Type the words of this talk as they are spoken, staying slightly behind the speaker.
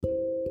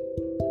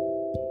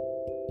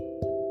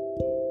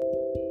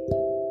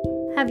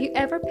Have you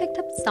ever picked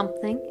up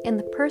something in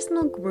the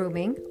personal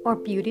grooming or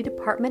beauty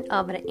department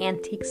of an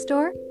antique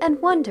store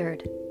and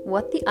wondered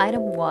what the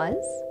item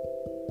was?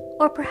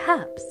 Or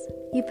perhaps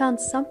you found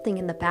something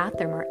in the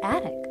bathroom or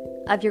attic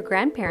of your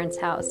grandparents'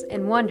 house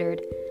and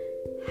wondered,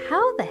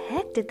 how the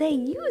heck did they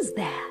use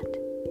that?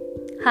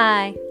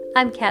 Hi,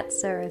 I'm Kat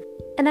Surth,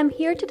 and I'm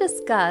here to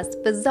discuss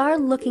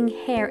bizarre-looking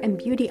hair and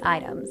beauty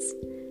items,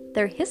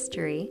 their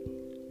history,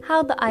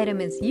 how the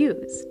item is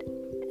used,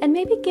 and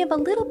maybe give a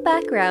little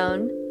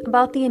background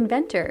about the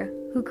inventor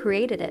who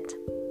created it.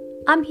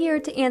 I'm here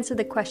to answer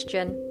the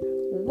question,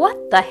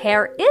 what the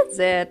hair is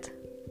it?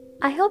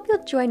 I hope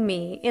you'll join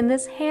me in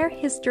this hair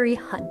history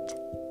hunt.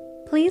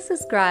 Please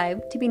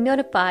subscribe to be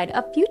notified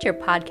of future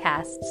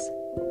podcasts.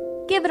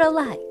 Give it a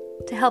like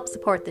to help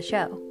support the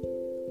show,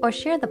 or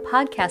share the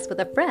podcast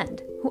with a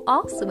friend who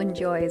also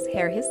enjoys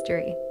hair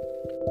history.